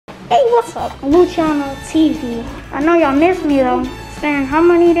Hey, what's up? Luciano TV. I know y'all miss me though. Spend how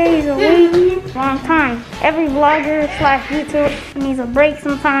many days a week? Long time. Every vlogger / YouTuber needs a break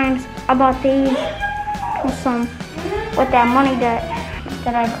sometimes about these with that money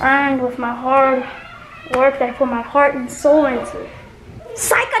that I've earned with my hard work that I put my heart and soul into.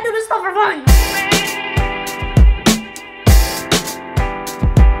 Psych, I do this stuff for fun.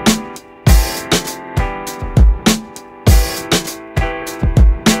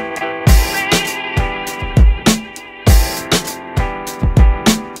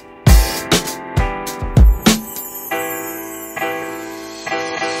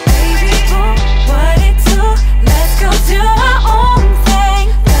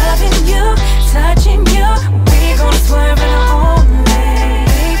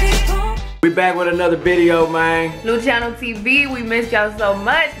 Back with another video, man. Luciano TV, we missed y'all so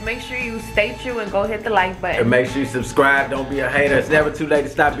much. Make sure you stay true and go hit the like button. And make sure you subscribe. Don't be a hater. It's never too late to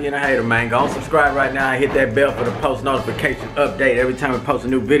stop being a hater, man. Go on, subscribe right now and hit that bell for the post notification update every time we post a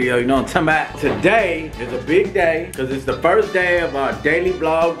new video. You know what I'm talking about? Today is a big day because it's the first day of our daily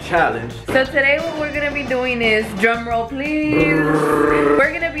vlog challenge. So today what we're gonna be doing is, drum roll please,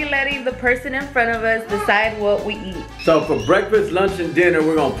 we're gonna be letting the person in front of us decide what we eat. So for breakfast, lunch, and dinner,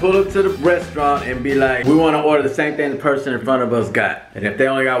 we're gonna pull up to the restaurant and be like, we want to order the same thing the person in front of us got. And if they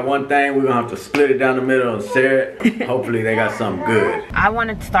only got one thing, we're gonna have to split it down the middle and share it. Hopefully they got something good. I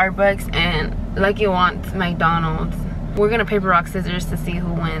wanted Starbucks and Lucky wants McDonald's. We're gonna paper, rock, scissors to see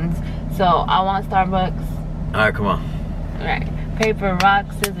who wins. So I want Starbucks. Alright, come on. Alright, paper,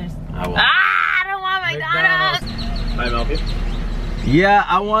 rock, scissors. I don't want McDonald's. Hi, Melky. Yeah,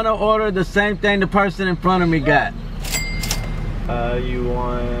 I want to order the same thing the person in front of me got. You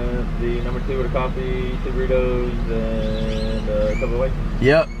want the number 2 with a coffee, 2 burritos, and a couple of whites?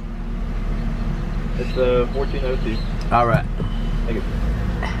 Yep. It's 1402. Alright. Thank you.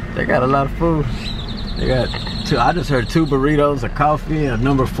 They got a lot of food. They got two. I just heard 2 burritos, a coffee, a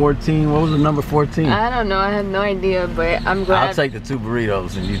number 14. What was the number 14? I don't know. I have no idea, but I'm glad. I'll take the 2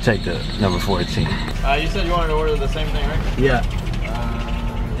 burritos and you take the number 14. You said you wanted to order the same thing, right? Yeah.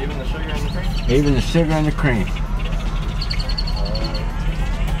 Even the sugar and the cream? Even the sugar and the cream.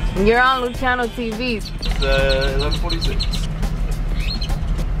 You're on Luciano TV. It's 11:46.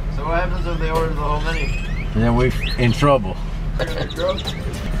 So what happens if they order the whole menu? And then we're in trouble. There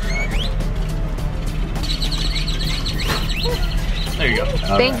you go.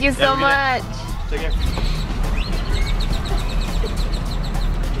 Thank you so much. Take care.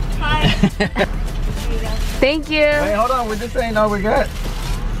 Hi. Thank you. Wait, hold on. This ain't all we got.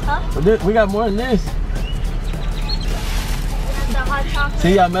 Huh? We got more than this. The hot chocolate.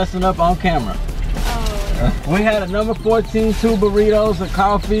 See, y'all messing up on camera. Oh. We had a number 14, 2 burritos, a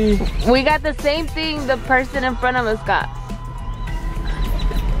coffee. We got the same thing the person in front of us got.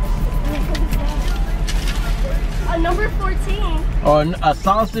 Number 14. Or a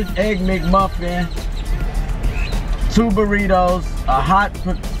sausage egg McMuffin, 2 burritos, a hot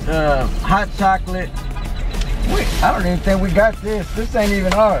chocolate. Wait, I don't even think we got this. This ain't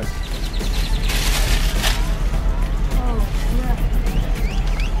even ours.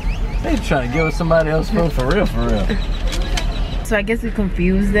 They trying to give us somebody else's food for real, for real. So I guess we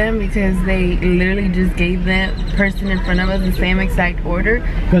confused them because they literally just gave that person in front of us the same exact order.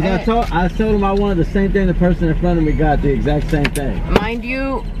 Because I told them I wanted the same thing the person in front of me got, the exact same thing. Mind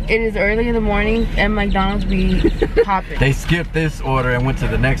you, it is early in the morning and McDonald's be popping. They skipped this order and went to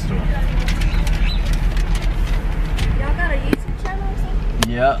the next one. Y'all got a YouTube channel or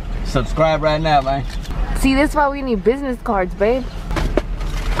something? Yep. Subscribe right now, man. See, that's why we need business cards, babe.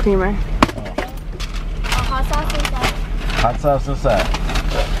 Creamer. Hot sauce inside. Hot sauce inside.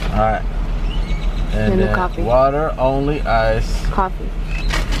 Alright. And then coffee. Water, only ice. Coffee.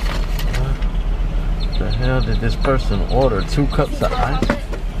 What the hell did this person order? 2 cups of ice?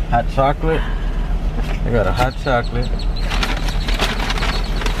 Hot chocolate. They got a hot chocolate.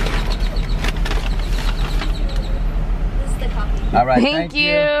 This is the coffee. Alright, Thank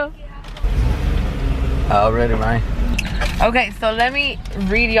you. Already, man. Okay, so let me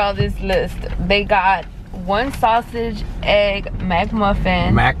read y'all this list. They got 1 sausage, egg,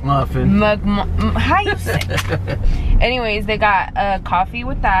 McMuffin. How you say? Anyways, they got coffee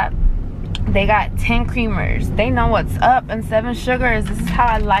with that. They got 10 creamers. They know what's up. And 7 sugars. This is how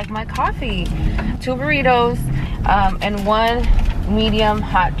I like my coffee. 2 burritos and 1 medium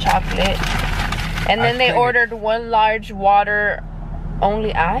hot chocolate. And then they ordered 1 large water,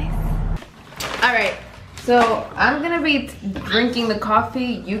 only ice. All right. So I'm gonna be drinking the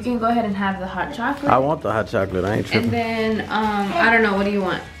coffee. You can go ahead and have the hot chocolate. I want the hot chocolate. I ain't tripping. And then I don't know. What do you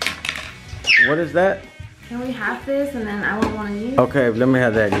want? What is that? Can we have this and then I won't want to use it? Okay, let me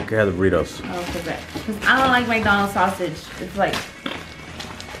have that. You can have the burritos. Oh, okay. Because I don't like McDonald's sausage. It's like...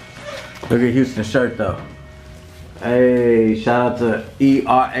 Look at Houston's shirt though. Hey, shout out to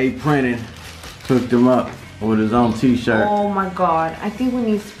ERA Printing. Hooked him up with his own t-shirt. Oh my God. I think we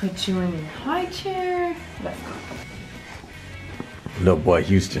need to put you in your high chair. Let's go. Little boy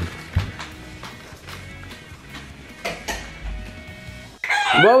Houston.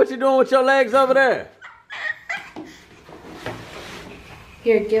 What you doing with your legs over there?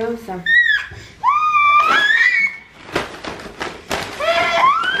 Here, give him some.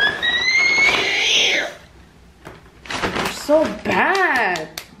 You're so bad.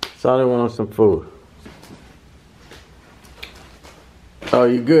 Saw they went on some food. Oh,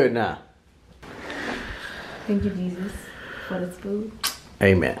 you good now? Thank you, Jesus, for this food.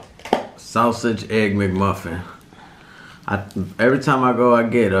 Amen. Sausage egg McMuffin. Every time I go, I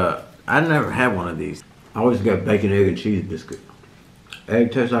get I never had one of these. I always get bacon, egg, and cheese biscuit.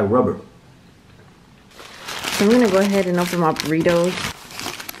 Egg tastes like rubber. So I'm gonna go ahead and open my burritos.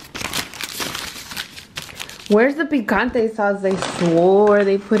 Where's the picante sauce they swore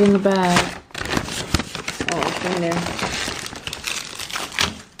they put in the bag? Oh, it's in there.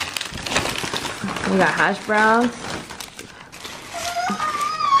 We got hash browns.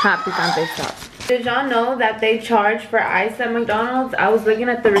 Hot picante sauce. Did y'all know that they charge for ice at McDonald's? I was looking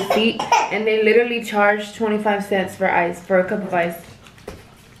at the receipt and they literally charge 25 cents for ice, for a cup of ice.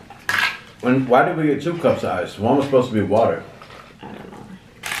 Why did we get 2 cups of ice? One was supposed to be water. I don't know.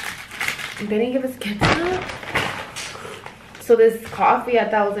 They didn't give us ketchup. So this coffee I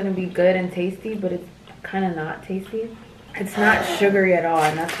thought was gonna be good and tasty, but it's kind of not tasty. It's not sugary at all,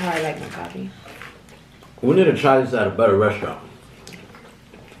 and that's how I like my coffee. We need to try this at a better restaurant.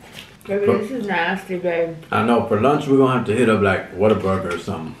 Baby, this is nasty, babe. I know, for lunch we're gonna have to hit up like Whataburger or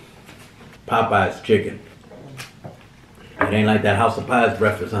something. Popeye's chicken. It ain't like that House of Pies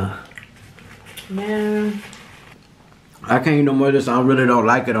breakfast, huh? Man. I can't eat no more of this. I really don't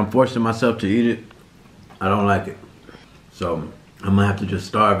like it. I'm forcing myself to eat it. I don't like it. So I'm gonna have to just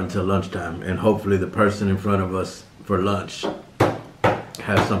starve until lunchtime, and hopefully the person in front of us for lunch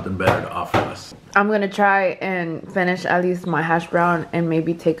has something better to offer us. I'm gonna try and finish at least my hash brown and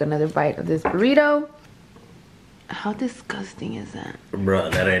maybe take another bite of this burrito. How disgusting is that? Bruh,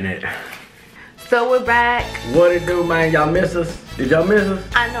 that ain't it. So we're back. What it do, man? Y'all miss us? Did y'all miss us?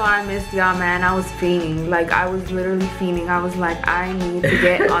 I know I missed y'all, man. I was fiending. Like, I was literally fiending. I was like, I need to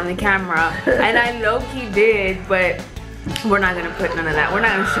get on the camera. And I low-key did, but we're not gonna put none of that. We're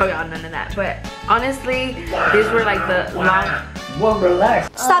not gonna show y'all none of that. But honestly, these were like the long... Well, relax.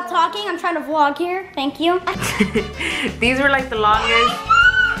 Stop talking. I'm trying to vlog here. Thank you. These were like the longest.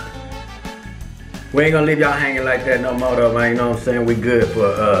 We ain't gonna leave y'all hanging like that no more though, man. You know what I'm saying? We good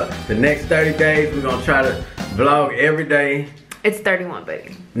for the next 30 days. We're gonna try to vlog every day. It's 31,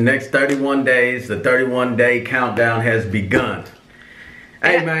 baby. Next 31 days, the 31-day countdown has begun.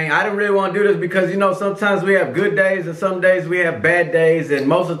 Hey man, I didn't really want to do this because, you know, sometimes we have good days and some days we have bad days, and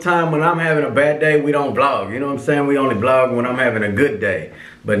most of the time when I'm having a bad day, we don't vlog. You know what I'm saying? We only vlog when I'm having a good day.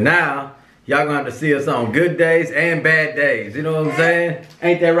 But now, y'all gonna have to see us on good days and bad days. You know what I'm saying?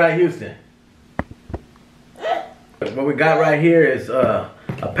 Ain't that right, Houston? What we got right here is a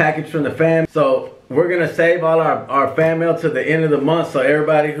package from the fam. So we're gonna save all our fan mail to the end of the month. So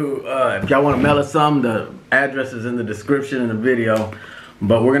everybody who, if y'all wanna mail us some, the address is in the description in the video.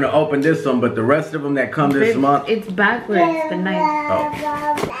 But we're gonna open this one, but the rest of them that come this month. It's backwards, the knife.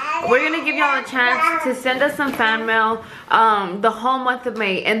 Oh. We're gonna give y'all a chance to send us some fan mail the whole month of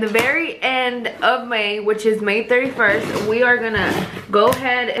May. And the very end of May, which is May 31st, we are gonna go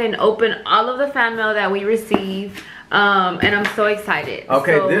ahead and open all of the fan mail that we receive. And I'm so excited.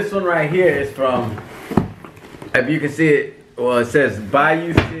 Okay, so, this one right here is from, if you can see it, well, it says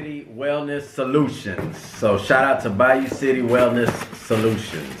Bayou City Wellness Solutions. So shout out to Bayou City Wellness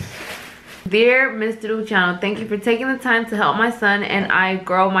Solutions. Dear Mr. Luciano, thank you for taking the time to help my son and I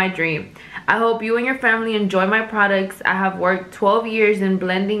grow my dream. I hope you and your family enjoy my products. I have worked 12 years in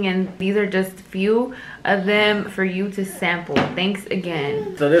blending, and these are just a few of them for you to sample. Thanks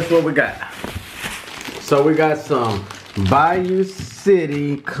again. So this is what we got. So we got some Bayou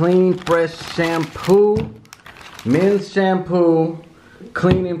City Clean Fresh Shampoo, men's shampoo,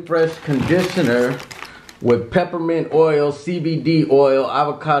 clean and fresh conditioner with peppermint oil, CBD oil,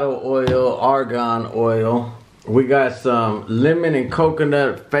 avocado oil, argan oil. We got some lemon and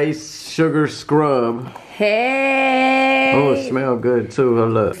coconut face sugar scrub. Hey! Oh, it smells good too. Oh,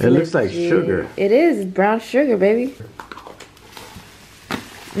 look. It looks like sugar. It is. It's brown sugar, baby.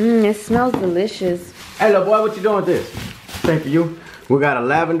 It smells delicious. Hey, little boy, what you doing with this? Thank you. We got a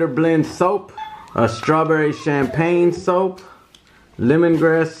lavender blend soap. A strawberry champagne soap.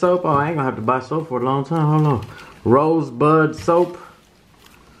 Lemongrass soap. Oh, I ain't gonna have to buy soap for a long time. Hold on. Rosebud soap.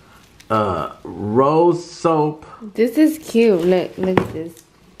 Rose soap. This is cute. Look at this.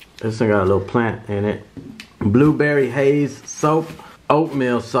 This thing got a little plant in it. Blueberry haze soap.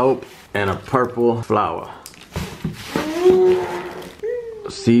 Oatmeal soap. And a purple flower.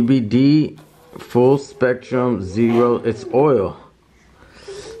 CBD full spectrum zero. It's oil.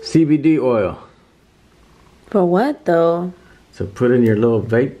 CBD oil. For what though? To put in your little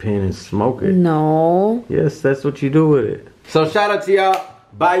vape pen and smoke it. No. Yes, that's what you do with it. So shout out to y'all.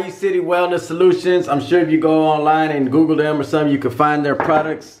 Bayou City Wellness Solutions. I'm sure if you go online and Google them or something, you can find their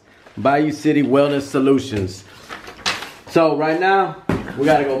products. Bayou City Wellness Solutions. So right now, we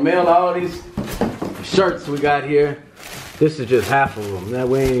gotta go mail all these shirts we got here. This is just half of them.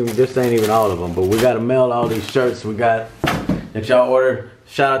 This ain't even all of them, but we gotta mail all these shirts we got that y'all ordered.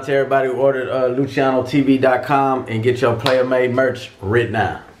 Shout out to everybody who ordered LUCIANOTV.com and get your player made merch right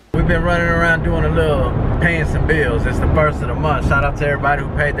now. We've been running around doing a little paying some bills. It's the first of the month. Shout out to everybody who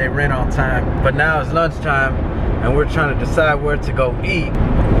paid their rent on time. But now it's lunchtime and we're trying to decide where to go eat.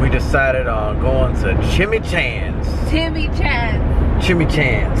 We decided on going to Chimichan's.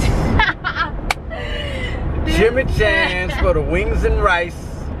 Chimichan's for the wings and rice.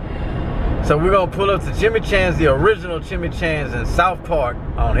 So we're gonna pull up to Chimichan's, the original Chimichan's in South Park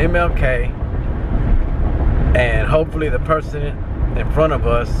on MLK. And hopefully the person in front of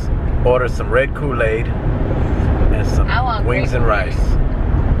us orders some red Kool-Aid and some wings and rice.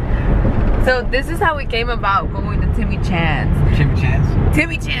 So this is how we came about going to Chimichan's.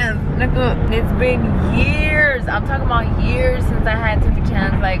 Chimichan's? Nigga, it's been years. I'm talking about years since I had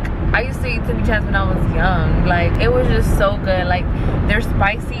Chimichan's. Like, I used to eat Chimichan's when I was young. Like, it was just so good. Like, their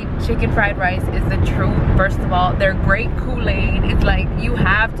spicy chicken fried rice is the truth, first of all. Their great Kool-Aid, it's like, you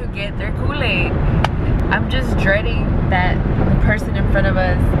have to get their Kool-Aid. I'm just dreading that the person in front of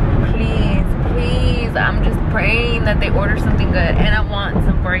us, please, I'm just praying that they order something good, and I want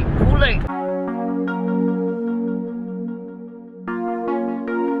some great Kool-Aid.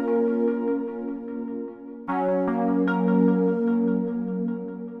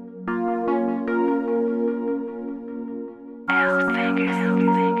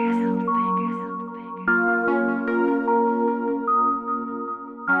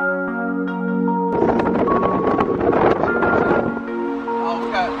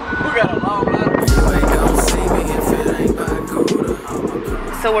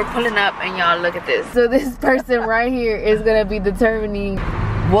 So we're pulling up and y'all look at this. So this person right here is gonna be determining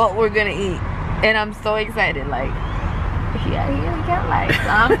what we're gonna eat. And I'm so excited, like, yeah, he can't like. So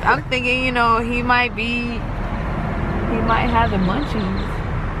I'm thinking, you know, he might have the munchies.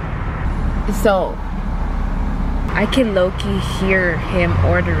 So I can low-key hear him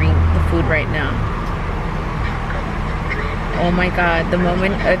ordering the food right now. Oh my God, the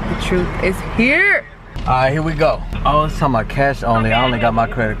moment of the truth is here. Alright, here we go. Oh, it's talking about cash only. I only got my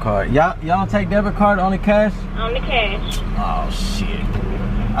credit card. Y'all don't take debit card, only cash? Only cash. Oh shit.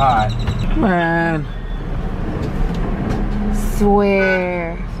 Alright. Man.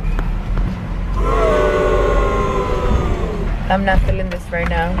 Swear. I'm not feeling this right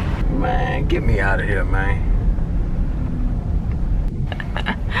now. Man, get me out of here, man.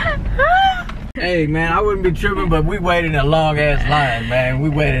 Hey man, I wouldn't be tripping, but we waited in a long ass line, man. We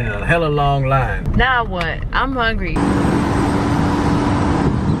waited in a hella long line. Now what? I'm hungry.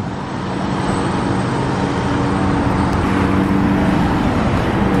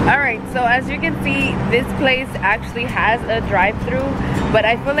 Alright, so as you can see, this place actually has a drive-thru, but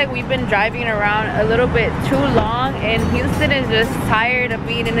I feel like we've been driving around a little bit too long and Houston is just tired of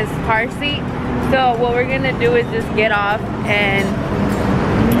being in his car seat. So what we're gonna do is just get off and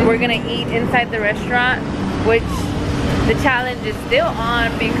we're gonna eat inside the restaurant, which the challenge is still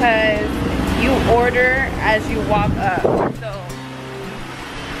on because you order as you walk up. So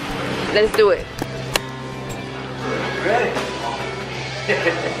let's do it. Ready?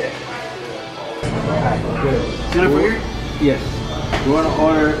 Good. Dinner for you? Yes. We want to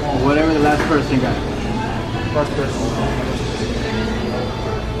order whatever the last person got. Last person.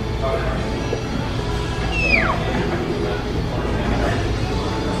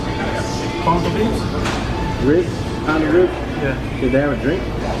 Pound of ribs? Ribs? Pound of ribs? Yeah. Did they have a drink?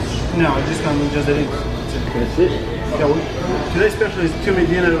 No, just come with just the ribs. That's it? Yeah, today's special is 2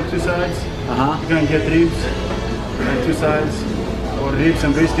 mediana on 2 sides. You can get ribs and 2 sides, or ribs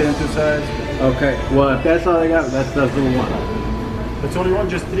and brisket and 2 sides. Okay, well if that's all they got, that's what we want. That's all you want,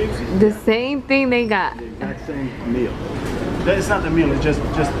 just ribs? The same thing they got. The exact same meal. It's not a meal, it's just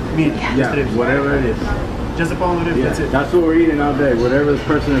meat, just ribs. Whatever it is. Just a pound of ribs, that's it. That's what we're eating all day, whatever the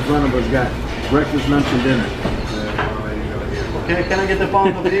person in front of us got. breakfast, lunch, and dinner. Okay, can I get the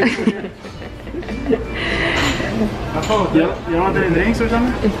phone of the drinks? You don't want any drinks or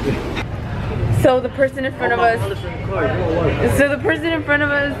something? So the person in front of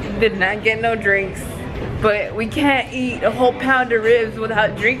us, did not get no drinks. But we can't eat a whole pound of ribs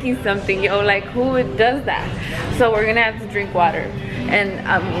without drinking something, yo. Like, who does that? So we're gonna have to drink water. And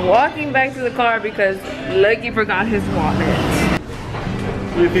I'm walking back to the car because Lucky forgot his wallet.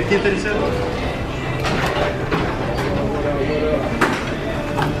 1537.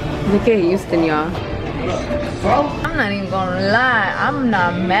 Look at Houston, y'all. I'm not even gonna lie, I'm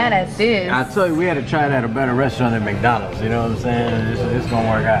not mad at this. I told you we had to try it at a better restaurant than McDonald's, you know what I'm saying? It's gonna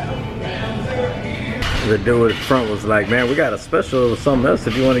work out. The dude at the front was like, man, we got a special or something else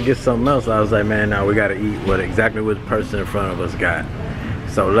if you want to get something else. I was like, man, no, we got to eat exactly what the person in front of us got.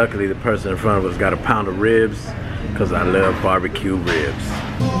 So luckily the person in front of us got a pound of ribs because I love barbecue ribs.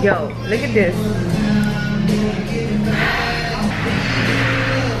 Yo, look at this.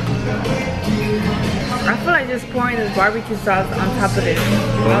 I feel like just pouring this barbecue sauce on top of this.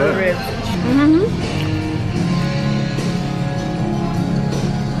 All the ribs.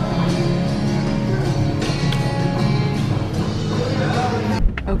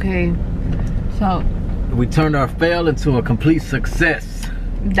 Okay, so we turned our fail into a complete success.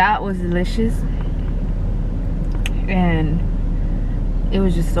 That was delicious, and it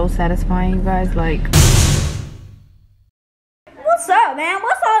was just so satisfying, you guys. Like, What's up, man?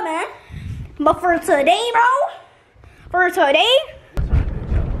 What's up, man? But for today, bro,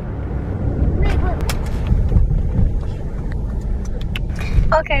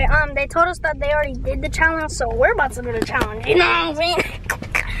 okay, they told us that they already did the challenge, so we're about to do the challenge, you know what I'm saying?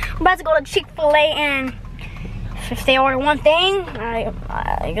 We're about to go to Chick-fil-A, and if they order one thing, I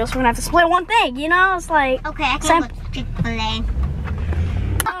guess we're gonna have to split one thing, you know? It's like, okay, I can go to Chick-fil-A.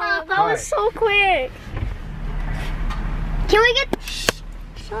 Oh, that was so quick. Can we get...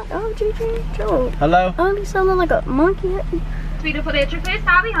 Shut up, Gigi. Joe. Hello? I be sounding like a monkey. Beautiful day at your place,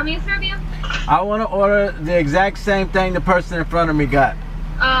 Bobby. How may I serve you? I want to order the exact same thing the person in front of me got.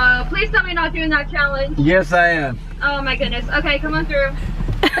 Please tell me you're not doing that challenge. Yes, I am. Oh my goodness. Okay, come on through.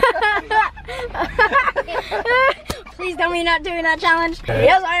 Please tell me you're not doing that challenge.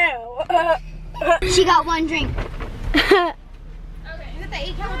 Yes, I am. She got one drink. Okay. Is it the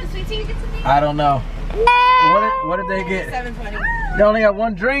 8 count with the sweet tea you get to me? I don't know. What did they get? $7.20. They only got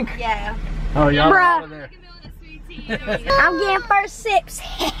one drink? Yeah. Oh, y'all Bruh. are there. I'm getting first sips.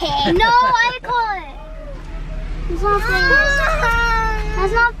 No, I call it. That's not fair.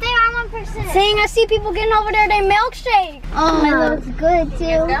 That's not fair. I'm 1%. Saying I see people getting over there, they milkshake. Oh, it looks good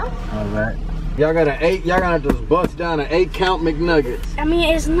too. All right. Y'all got y'all gotta just bust down an 8 count McNuggets. I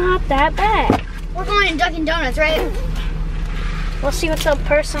mean, it's not that bad. We're going to Dunkin' Donuts, right? Let's see what's up,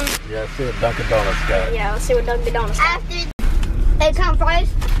 person. Yeah, see what Dunkin' Donuts got. Yeah, let's see what Dunkin' Donuts got. After 8 count fries.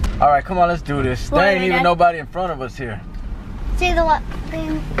 All right, come on, let's do this. There ain't even nobody in front of us here. Say the what?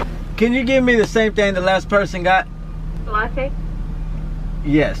 Can you give me the same thing the last person got? Latte?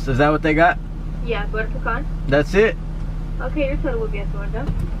 Yes, is that what they got? Yeah, butter pecan. That's it? Okay, your total will be at the window.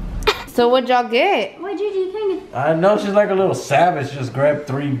 so what'd y'all get? What did you think? I know she's like a little savage. Just grab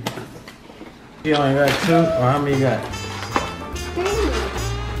 3. You only got 2, or how many you got?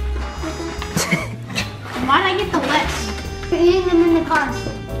 Why'd I get the less? You're eating them in the car.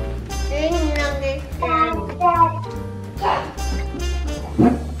 You're eating them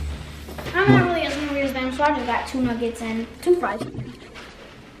I'm not really as hungry as them, so I just got 2 nuggets and 2 fries.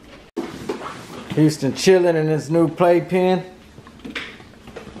 Houston chilling in his new playpen.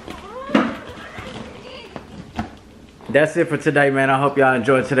 That's it for today, man. I hope y'all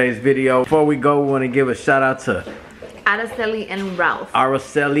enjoyed today's video. Before we go, we want to give a shout out to Araceli and Ralph.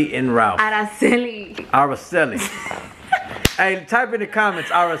 Araceli and Ralph. Araceli. Araceli. Hey, type in the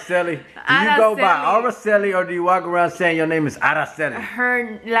comments, Araceli. Do you go by Araceli or do you walk around saying your name is Araceli?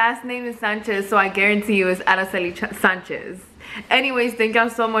 Her last name is Sanchez, so I guarantee you it's Araceli Sanchez. Anyways, thank y'all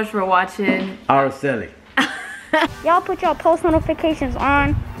so much for watching. Araceli. Y'all put your post notifications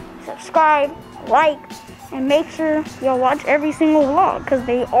on, subscribe, like, and make sure y'all watch every single vlog because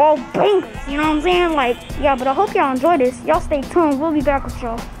they all bangers, you know what I'm saying? Like, yeah, but I hope y'all enjoy this. Y'all stay tuned. We'll be back with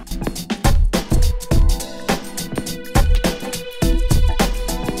y'all.